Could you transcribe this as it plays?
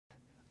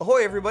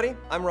Ahoy everybody,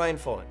 I'm Ryan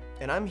Foland,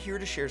 and I'm here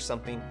to share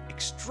something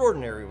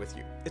extraordinary with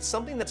you. It's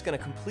something that's going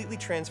to completely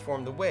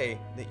transform the way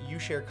that you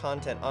share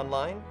content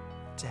online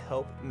to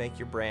help make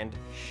your brand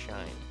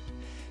shine.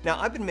 Now,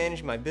 I've been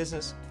managing my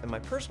business and my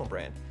personal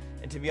brand,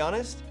 and to be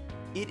honest,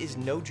 it is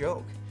no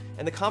joke.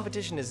 And the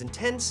competition is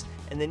intense,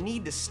 and the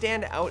need to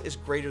stand out is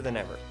greater than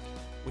ever,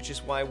 which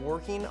is why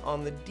working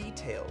on the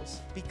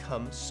details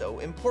becomes so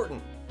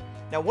important.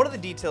 Now, one of the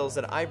details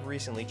that I've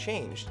recently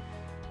changed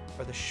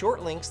are the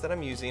short links that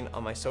I'm using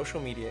on my social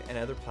media and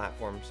other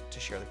platforms to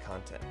share the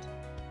content.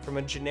 From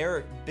a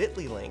generic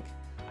bit.ly link,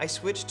 I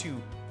switched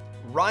to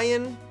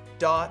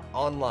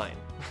ryan.online.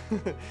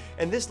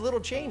 And this little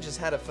change has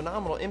had a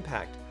phenomenal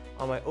impact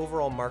on my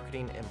overall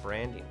marketing and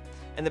branding.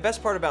 And the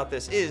best part about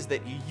this is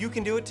that you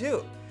can do it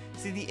too.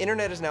 See, the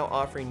internet is now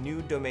offering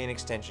new domain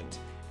extensions,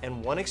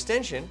 and one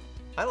extension,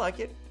 I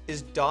like it,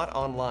 is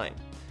 .online,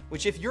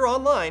 which if you're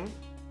online,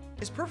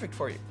 is perfect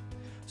for you.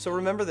 So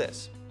remember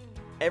this.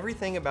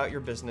 Everything about your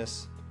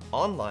business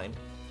online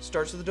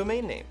starts with a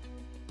domain name.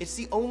 It's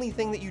the only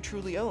thing that you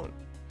truly own.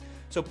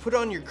 So put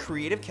on your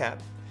creative cap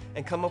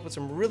and come up with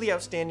some really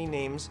outstanding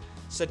names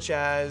such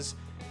as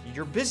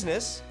your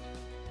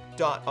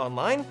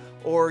business.online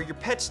or your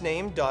pet's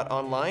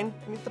name.online.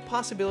 I mean, the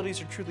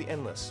possibilities are truly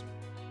endless.